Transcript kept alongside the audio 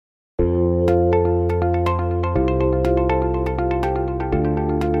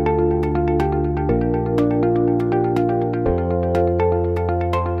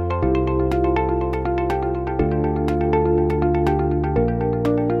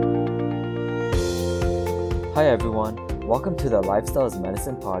Hi everyone, welcome to the Lifestyles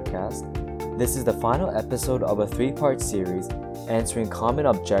Medicine podcast. This is the final episode of a three-part series answering common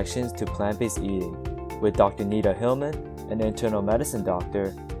objections to plant-based eating with Dr. Nita Hillman, an internal medicine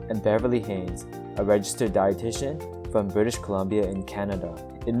doctor, and Beverly Haynes, a registered dietitian from British Columbia in Canada.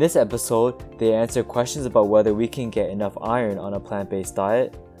 In this episode, they answer questions about whether we can get enough iron on a plant-based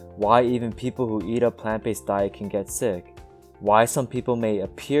diet, why even people who eat a plant-based diet can get sick, why some people may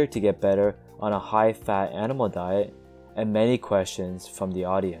appear to get better on a high-fat animal diet, and many questions from the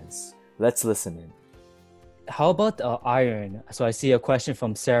audience. Let's listen in. How about iron? So I see a question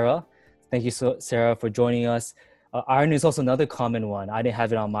from Sarah. Thank you, Sarah, for joining us. Iron is also another common one. I didn't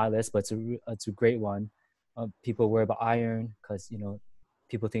have it on my list, but it's a great one. People worry about iron because,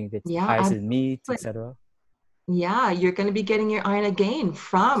 people think it's Yeah, high in meat, absolutely. etc. Yeah, you're going to be getting your iron again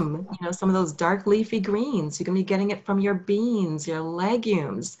from, some of those dark leafy greens. You're going to be getting it from your beans, your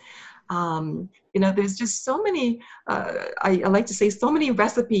legumes. There's just so many, I like to say so many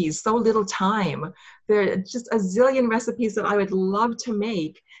recipes, so little time. There are just a zillion recipes that I would love to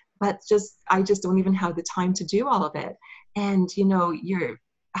make, but I just don't even have the time to do all of it. And,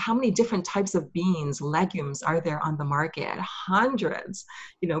 how many different types of beans, legumes are there on the market? Hundreds.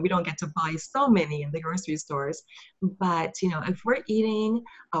 We don't get to buy so many in the grocery stores. But, if we're eating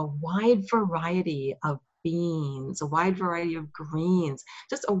a wide variety of beans, a wide variety of greens,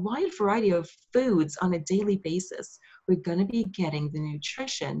 just a wide variety of foods on a daily basis, we're going to be getting the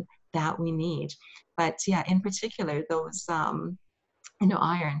nutrition that we need. But yeah, in particular, those, iron,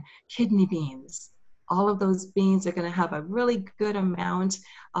 kidney beans, all of those beans are going to have a really good amount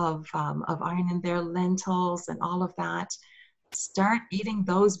of iron in their lentils and all of that. Start eating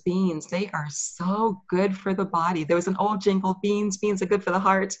those beans. They are so good for the body. There was an old jingle, beans are good for the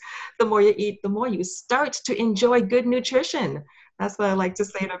heart. The more you eat, the more you start to enjoy good nutrition. That's what I like to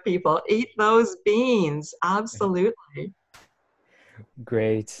say to people. Eat those beans. Absolutely.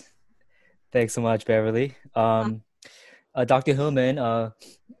 Great. Thanks so much, Beverly. Dr. Hillman,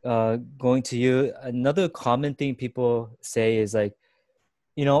 going to you, another common thing people say is like,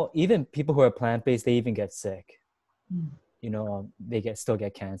 even people who are plant-based, they even get sick. They still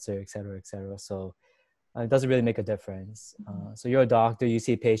get cancer, et cetera, et cetera. So it doesn't really make a difference. So you're a doctor, you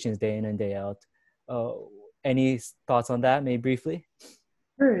see patients day in and day out. Uh, any thoughts on that, maybe briefly?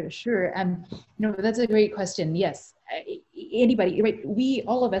 Sure. That's a great question. Yes. Anybody, right?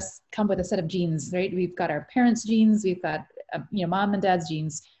 All of us come with a set of genes, right? We've got our parents' genes, we've got, mom and dad's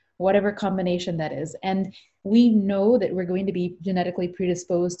genes, whatever combination that is. And we know that we're going to be genetically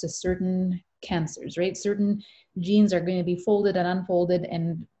predisposed to certain cancers, right? Certain genes are going to be folded and unfolded,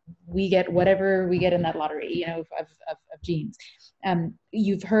 and we get whatever we get in that lottery, of genes.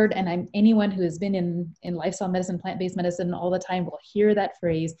 You've heard, and anyone who has been in lifestyle medicine, plant-based medicine all the time will hear that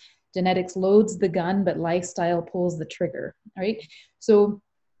phrase: genetics loads the gun, but lifestyle pulls the trigger. Right? So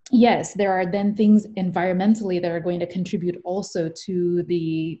yes, there are then things environmentally that are going to contribute also to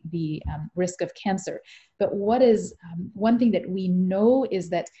the risk of cancer. But what is one thing that we know is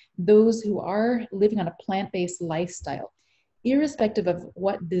that those who are living on a plant-based lifestyle, irrespective of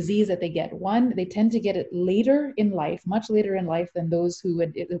what disease that they get, one, they tend to get it later in life, much later in life than those who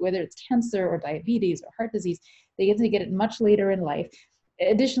would, whether it's cancer or diabetes or heart disease, they get to get it much later in life.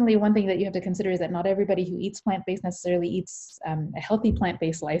 Additionally, one thing that you have to consider is that not everybody who eats plant-based necessarily eats a healthy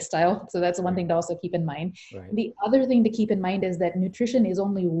plant-based lifestyle. So that's one thing to also keep in mind. Right. The other thing to keep in mind is that nutrition is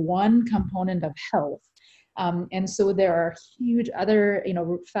only one component of health. And so there are huge other,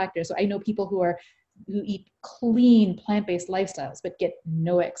 factors. So I know people who eat clean plant-based lifestyles but get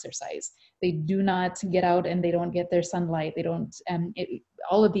no exercise. They do not get out and they don't get their sunlight. They don't.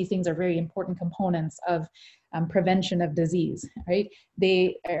 All of these things are very important components of prevention of disease. Right?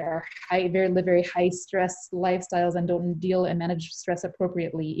 They are live very high stress lifestyles and don't deal and manage stress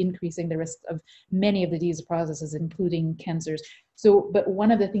appropriately, increasing the risk of many of the disease processes, including cancers. So, but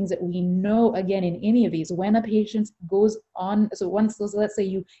one of the things that we know, again, in any of these, when a patient goes on, so let's say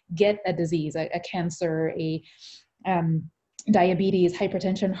you get a disease, a cancer, a diabetes,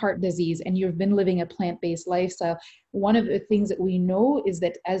 hypertension, heart disease, and you've been living a plant-based lifestyle, one of the things that we know is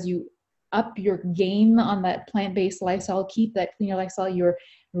that as you up your game on that plant-based lifestyle, keep that cleaner lifestyle, your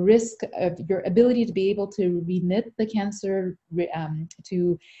risk of your ability to be able to remit the cancer,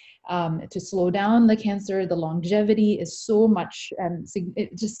 to slow down the cancer, the longevity is so much,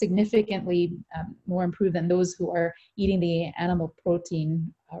 just significantly more improved than those who are eating the animal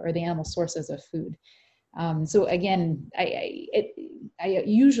protein or the animal sources of food. So again, I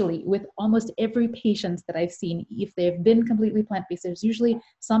usually, with almost every patient that I've seen, if they've been completely plant-based, there's usually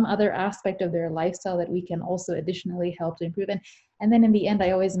some other aspect of their lifestyle that we can also additionally help to improve. And then in the end,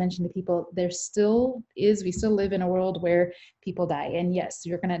 I always mention to people, we still live in a world where people die. And yes,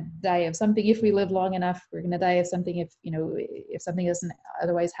 you're going to die of something. If we live long enough, we're going to die of something if something doesn't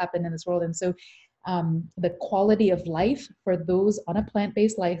otherwise happen in this world. And so the quality of life for those on a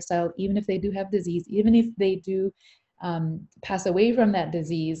plant-based lifestyle, even if they do have disease, even if they do pass away from that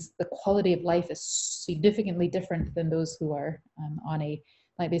disease, the quality of life is significantly different than those who are on a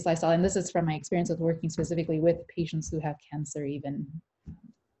plant-based lifestyle. And this is from my experience with working specifically with patients who have cancer even.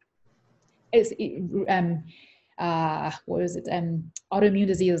 Autoimmune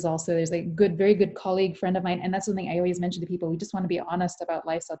diseases also. There's a very good colleague, friend of mine, and that's something I always mention to people. We just want to be honest about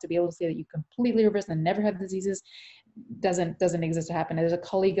lifestyle. To be able to say that you completely reverse and never have diseases doesn't exist to happen. There's a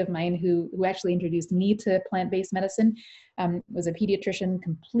colleague of mine who actually introduced me to plant-based medicine, was a pediatrician,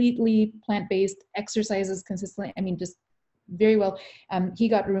 completely plant-based, exercises consistently. I mean, just very well. He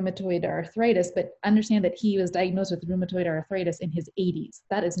got rheumatoid arthritis, but understand that he was diagnosed with rheumatoid arthritis in his 80s.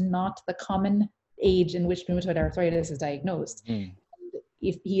 That is not the common age in which rheumatoid arthritis is diagnosed.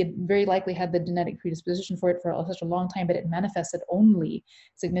 If he had very likely had the genetic predisposition for it for such a long time, but it manifested only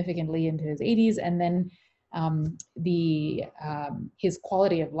significantly into his 80s, and then his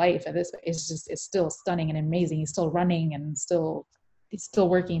quality of life at this is still stunning and amazing. He's still running and he's still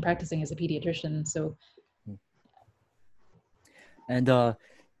working, practicing as a pediatrician. So, and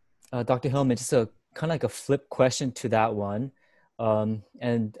Dr. Hillman, just a kind of like a flip question to that one,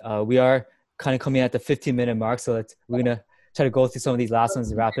 we are kind of coming at the 15-minute mark, so we're gonna try to go through some of these last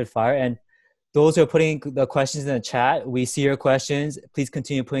ones rapid fire. And those who are putting the questions in the chat, we see your questions. Please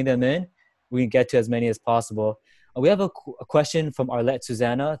continue putting them in. We can get to as many as possible. We have a question from Arlette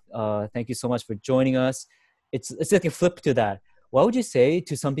Susanna. Thank you so much for joining us. It's like a flip to that. What would you say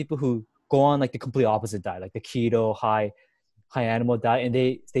to some people who go on like the complete opposite diet, like the keto, high animal diet, and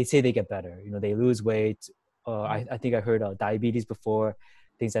they say they get better? They lose weight. I think I heard diabetes before,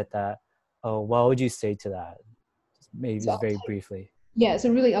 things like that. What would you say to that? Maybe just very briefly. Yeah,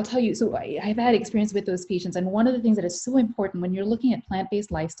 so really, I'll tell you, so I've had experience with those patients. And one of the things that is so important when you're looking at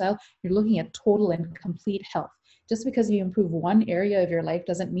plant-based lifestyle, you're looking at total and complete health. Just because you improve one area of your life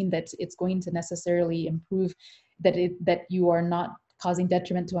doesn't mean that it's going to necessarily improve, that you are not causing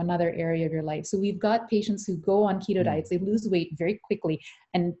detriment to another area of your life. So we've got patients who go on keto diets, they lose weight very quickly,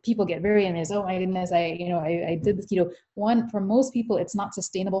 and people get very amazed. Oh my goodness, I did this keto. One, for most people, it's not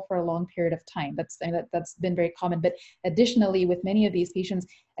sustainable for a long period of time. That's been very common. But additionally, with many of these patients,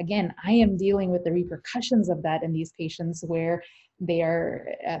 again, I am dealing with the repercussions of that in these patients where they are,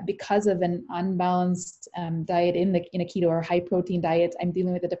 because of an unbalanced diet in a keto or high protein diet, I'm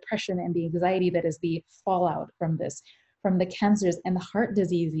dealing with the depression and the anxiety that is the fallout from this, from the cancers and the heart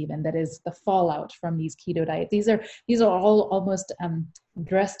disease even that is the fallout from these keto diets. These are all almost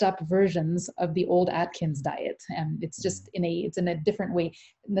dressed up versions of the old Atkins diet. It's just in a different way.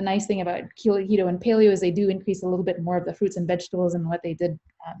 The nice thing about keto and paleo is they do increase a little bit more of the fruits and vegetables than what they did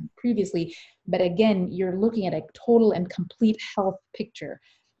previously. But again, you're looking at a total and complete health picture.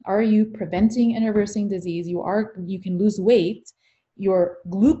 Are you preventing and reversing disease? You can lose weight. Your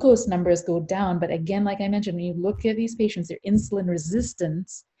glucose numbers go down. But again, like I mentioned, when you look at these patients, their insulin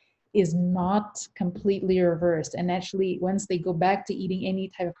resistance is not completely reversed. And actually, once they go back to eating any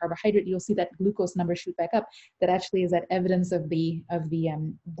type of carbohydrate, you'll see that glucose numbers shoot back up. That actually is that evidence of the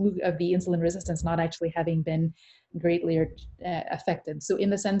insulin resistance not actually having been greatly affected. So in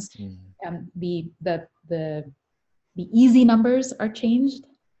the sense, the easy numbers are changed.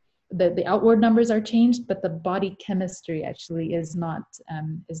 The outward numbers are changed, but the body chemistry actually is not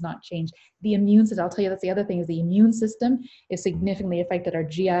changed. The immune system, I'll tell you, that's the other thing, is the immune system is significantly affected. Our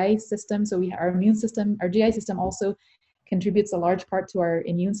GI system, our GI system also contributes a large part to our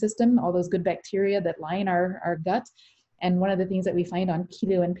immune system, all those good bacteria that line our gut. And one of the things that we find on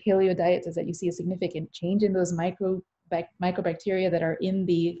keto and paleo diets is that you see a significant change in those microbacteria that are in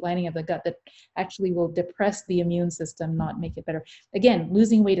the lining of the gut that actually will depress the immune system, not make it better. Again,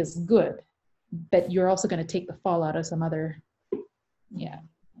 losing weight is good, but you're also going to take the fall out of some other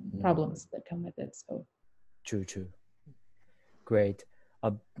problems that come with it. So true. Great.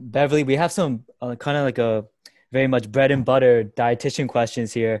 Beverly, we have some kind of like a very much bread and butter dietitian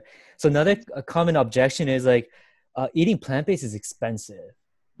questions here. So another common objection is like eating plant-based is expensive.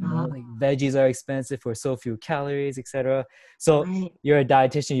 Like veggies are expensive for so few calories, etc. So you're a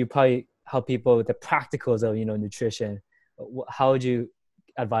dietitian, you probably help people with the practicals of nutrition. How would you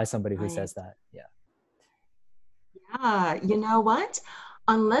advise somebody who says that? You know what?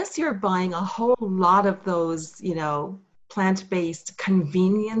 Unless you're buying a whole lot of those, plant-based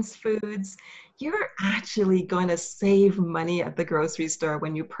convenience foods, you're actually going to save money at the grocery store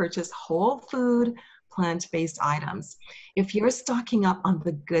when you purchase whole food, plant-based items. If you're stocking up on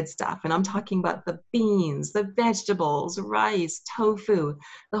the good stuff, and I'm talking about the beans, the vegetables, rice, tofu,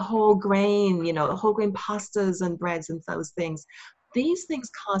 the whole grain, the whole grain pastas and breads and those things, these things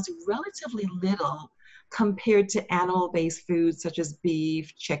cost relatively little compared to animal-based foods such as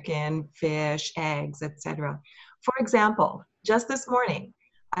beef, chicken, fish, eggs, etc. For example, just this morning,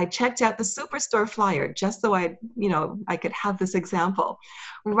 I checked out the Superstore flyer just so I could have this example.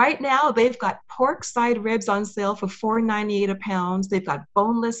 Right now, they've got pork side ribs on sale for $4.98 a pound. They've got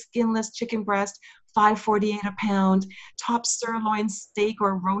boneless, skinless chicken breast, $5.48 a pound. Top sirloin steak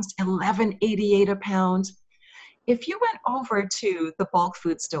or roast, $11.88 a pound. If you went over to the bulk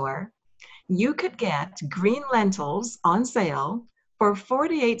food store, you could get green lentils on sale for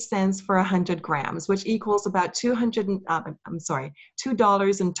 48 cents for 100 grams, which equals about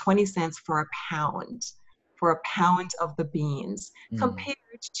 $2.20 for a pound of the beans, compared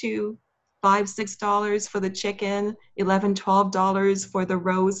to $5-6 for the chicken, $11-12 for the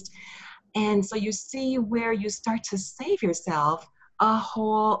roast. And so you see where you start to save yourself a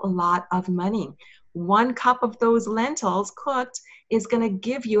whole lot of money. 1 cup of those lentils cooked is going to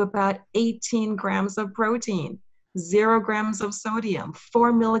give you about 18 grams of protein, 0 grams of sodium,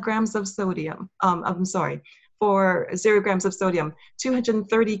 4 milligrams of sodium. For 0 grams of sodium,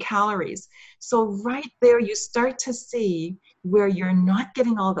 230 calories. So right there, you start to see where you're not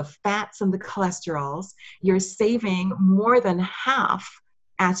getting all the fats and the cholesterols. You're saving more than half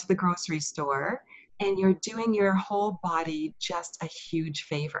at the grocery store, and you're doing your whole body just a huge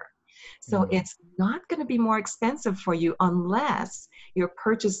favor. So it's not going to be more expensive for you unless you're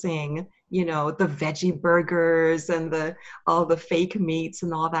purchasing, the veggie burgers and all the fake meats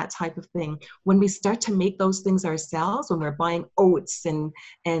and all that type of thing. When we start to make those things ourselves, when we're buying oats and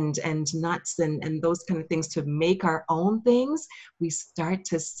nuts and those kind of things to make our own things, we start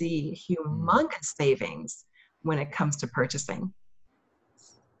to see humongous savings when it comes to purchasing.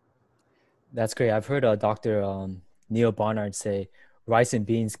 That's great. I've heard Dr. Neil Barnard say rice and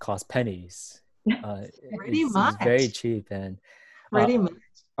beans cost pennies. Pretty much. It's very cheap. And pretty much.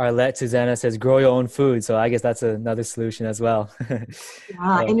 Arlette Susanna says, grow your own food. So I guess that's another solution as well.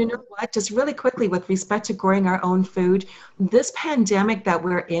 Yeah, and you know what? Just really quickly, with respect to growing our own food, this pandemic that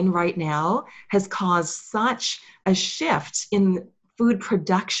we're in right now has caused such a shift in food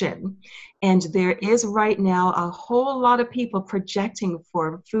production. And there is right now a whole lot of people projecting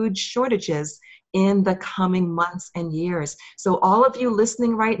for food shortages in the coming months and years. So all of you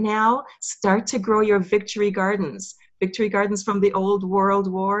listening right now, start to grow your victory gardens from the old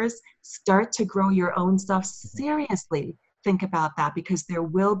world wars. Start to grow your own stuff. Seriously, think about that, because there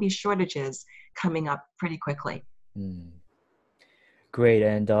will be shortages coming up pretty quickly. Great.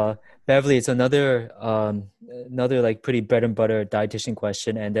 And Beverly, it's another like pretty bread and butter dietitian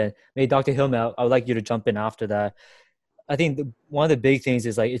question. And then maybe Dr. Hillman, I would like you to jump in after that. I think one of the big things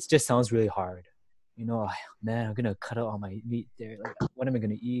is like, it just sounds really hard. Man, I'm going to cut out all my meat there. Like, what am I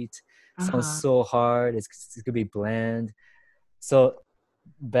going to eat? Sounds so hard. It's going to be bland. So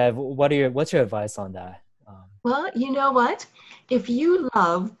Bev, what's your advice on that? Well, you know what? If you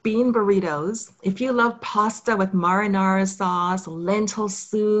love bean burritos, if you love pasta with marinara sauce, lentil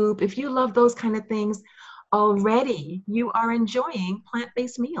soup, if you love those kind of things, already you are enjoying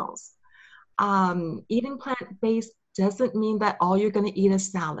plant-based meals. Eating plant-based doesn't mean that all you're going to eat is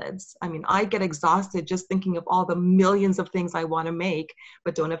salads. I mean, I get exhausted just thinking of all the millions of things I want to make,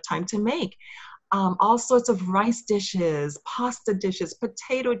 but don't have time to make. All sorts of rice dishes, pasta dishes,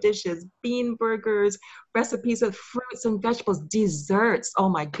 potato dishes, bean burgers, recipes of fruits and vegetables, desserts. Oh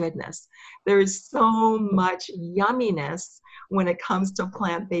my goodness. There's so much yumminess when it comes to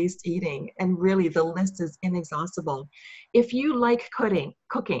plant-based eating. And really, the list is inexhaustible. If you like cooking,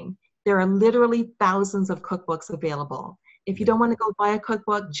 there are literally thousands of cookbooks available. If you don't want to go buy a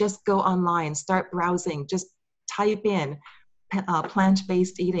cookbook, just go online, start browsing, just type in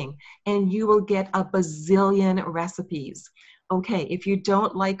plant-based eating, and you will get a bazillion recipes. Okay, if you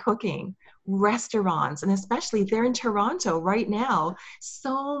don't like cooking, restaurants, and especially there in Toronto right now,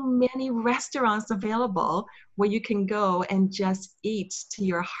 so many restaurants available where you can go and just eat to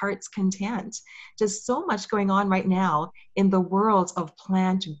your heart's content. Just so much going on right now in the world of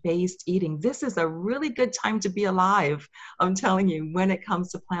plant-based eating. This is a really good time to be alive, I'm telling you, when it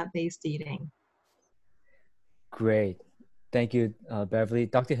comes to plant-based eating. Great. Thank you, Beverly.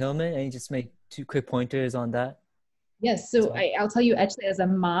 Dr. Hillman, any just make 2 quick pointers on that? Yes, so I'll tell you, actually, as a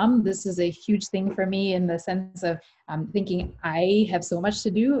mom, this is a huge thing for me in the sense of thinking I have so much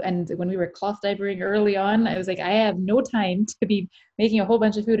to do. And when we were cloth diapering early on, I was like, I have no time to be making a whole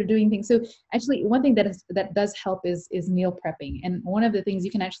bunch of food or doing things. So actually, one thing that does help is meal prepping. And one of the things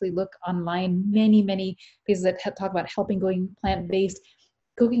you can actually look online, many places that talk about helping going plant-based,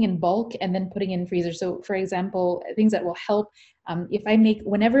 cooking in bulk and then putting in freezer. So for example, things that will help,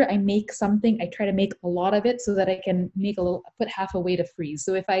 whenever I make something, I try to make a lot of it so that I can put half away to freeze.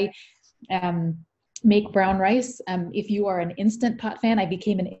 So if I um, make brown rice, if you are an Instant Pot fan, I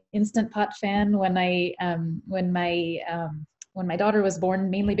became an Instant Pot fan when my daughter was born,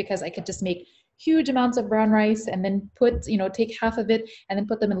 mainly because I could just make huge amounts of brown rice and then take half of it and then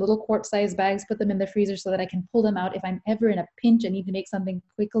put them in little quart-sized bags, put them in the freezer so that I can pull them out. If I'm ever in a pinch and need to make something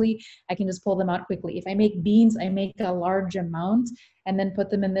quickly, I can just pull them out quickly. If I make beans, I make a large amount and then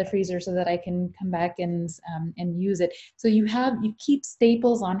put them in the freezer so that I can come back and use it. So you keep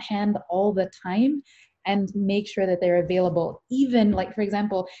staples on hand all the time and make sure that they're available. Even like, for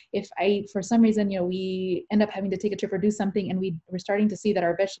example, if for some reason, we end up having to take a trip or do something and we're starting to see that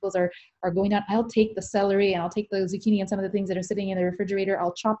our vegetables are going down, I'll take the celery and I'll take the zucchini and some of the things that are sitting in the refrigerator.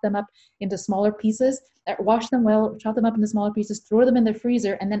 I'll chop them up into smaller pieces, wash them well, chop them up into smaller pieces, throw them in the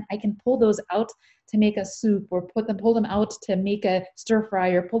freezer, and then I can pull those out to make a soup or pull them out to make a stir fry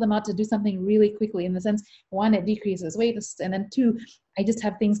or pull them out to do something really quickly. In the sense, one, it decreases waste, and then two, I just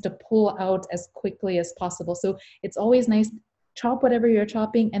have things to pull out as quickly as possible. So it's always nice, chop whatever you're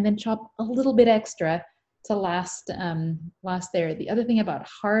chopping and then chop a little bit extra to last there. The other thing about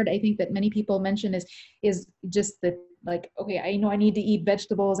hard, I think that many people mention is just that, like, okay, I know I need to eat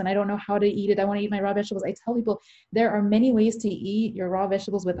vegetables and I don't know how to eat it. I want to eat my raw vegetables. I tell people there are many ways to eat your raw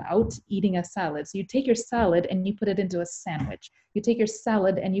vegetables without eating a salad. So you take your salad and you put it into a sandwich. You take your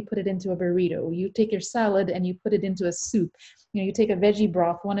salad and you put it into a burrito. You take your salad and you put it into a soup. You take a veggie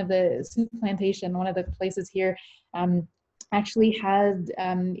broth. One of the Soup Plantation, one of the places here, actually had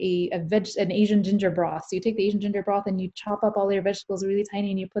an Asian ginger broth. So you take the Asian ginger broth and you chop up all your vegetables really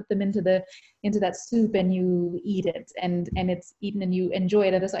tiny and you put them into that soup and you eat it, and it's eaten and you enjoy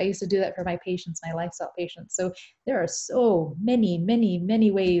it. And I used to do that for my patients, my lifestyle patients. So there are so many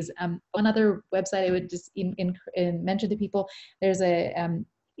ways. One other website I would just mention to people, there's a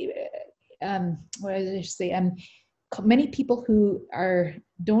what did I say? Many people who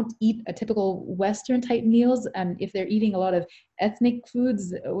don't eat a typical Western type meals, if they're eating a lot of ethnic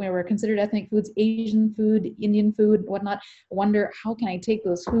foods, where we're considered ethnic foods, Asian food, Indian food, whatnot, wonder how can I take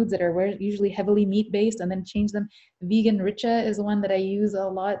those foods that are usually heavily meat based and then change them. Vegan Richa is the one that I use a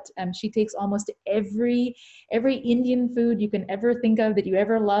lot. She takes almost every Indian food you can ever think of that you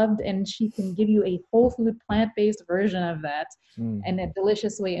ever loved, and she can give you a whole food plant-based version of that in a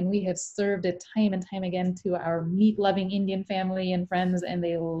delicious way. And we have served it time and time again to our meat loving Indian family and friends, and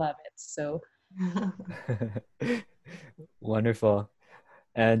they love it. So wonderful.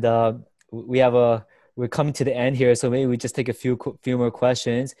 And we're coming to the end here, so maybe we just take a few more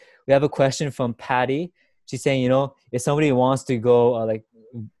questions. We have a question from Patty. She's saying, if somebody wants to go like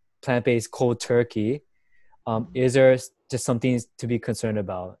plant-based cold turkey, is there just some things to be concerned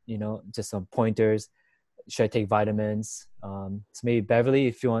about? Just some pointers. Should I take vitamins? So maybe Beverly,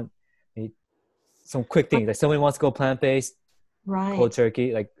 if you want some quick things, like somebody wants to go plant-based, right, cold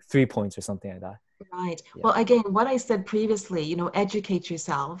turkey, like 3 points or something like that. Right. Yeah. Well, again, what I said previously, educate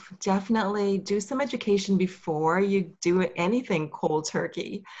yourself. Definitely do some education before you do anything cold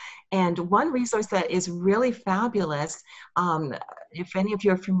turkey. And one resource that is really fabulous, if any of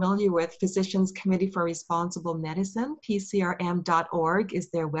you are familiar with Physicians Committee for Responsible Medicine, pcrm.org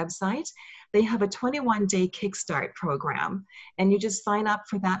is their website. They have a 21-day Kickstart program, and you just sign up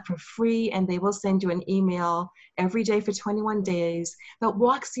for that for free, and they will send you an email every day for 21 days that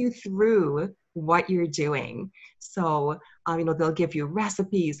walks you through what you're doing. So, they'll give you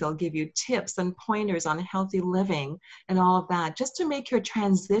recipes, they'll give you tips and pointers on healthy living and all of that, just to make your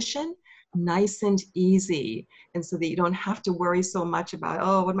transition nice and easy. And so that you don't have to worry so much about,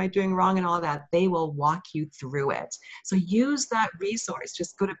 oh, what am I doing wrong and all that. They will walk you through it. So use that resource.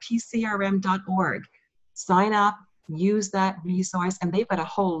 Just go to pcrm.org, sign up, use that resource, and they've got a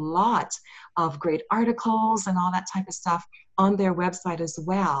whole lot of great articles and all that type of stuff on their website as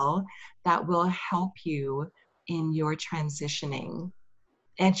well that will help you in your transitioning.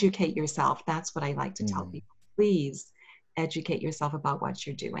 Educate yourself. That's what I like to tell people. Please educate yourself about what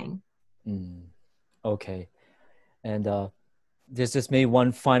you're doing. Okay. And there's just maybe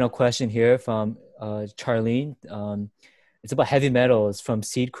one final question here from Charlene. It's about heavy metals from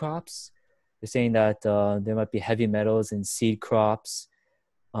seed crops. They're saying that there might be heavy metals in seed crops.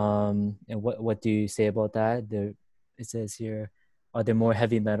 And what do you say about that? it says here, are there more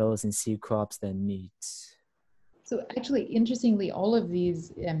heavy metals in seed crops than meat? So actually, interestingly, all of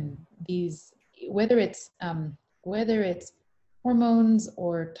these whether it's hormones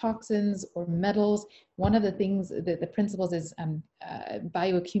or toxins or metals, one of the things that the principles is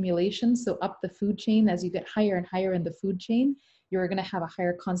bioaccumulation. So up the food chain, as you get higher and higher in the food chain, you're going to have a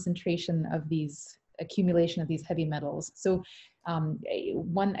higher concentration of these accumulation of these heavy metals. So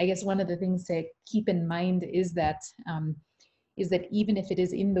one of the things to keep in mind is that even if it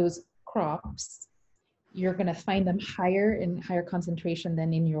is in those crops, you're going to find them higher concentration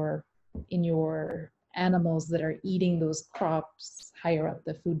than in your animals that are eating those crops higher up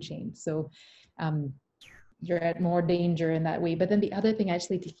the food chain. So you're at more danger in that way. But then the other thing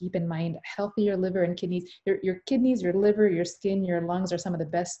actually to keep in mind, healthier liver and kidneys, your kidneys, your liver, your skin, your lungs are some of the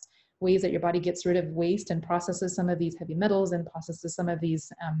best ways that your body gets rid of waste and processes some of these heavy metals and processes some of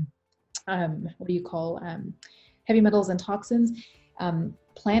these heavy metals and toxins.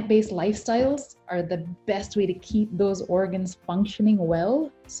 Plant-based lifestyles are the best way to keep those organs functioning well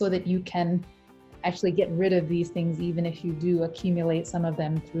so that you can actually get rid of these things, even if you do accumulate some of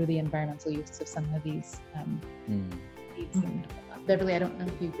them through the environmental use of some of these. Beverly, I don't know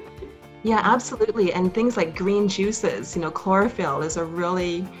if you... Yeah, absolutely. And things like green juices, chlorophyll is a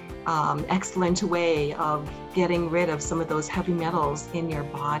really excellent way of getting rid of some of those heavy metals in your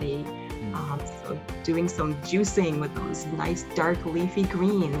body. So doing some juicing with those nice dark leafy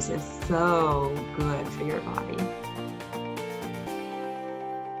greens is so good for your body.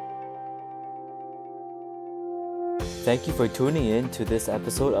 Thank you for tuning in to this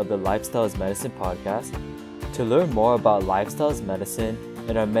episode of the Lifestyles Medicine podcast. To learn more about Lifestyles Medicine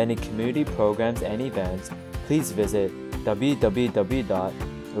and our many community programs and events, please visit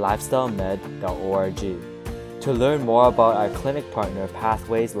www.lifestylemed.org. To learn more about our clinic partner,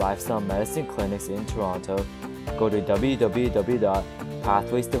 Pathways Lifestyle Medicine Clinics in Toronto, go to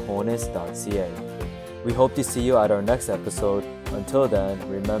www.pathwaystoWholeness.ca. We hope to see you at our next episode. Until then,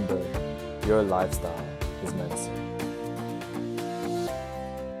 remember, your lifestyle is medicine.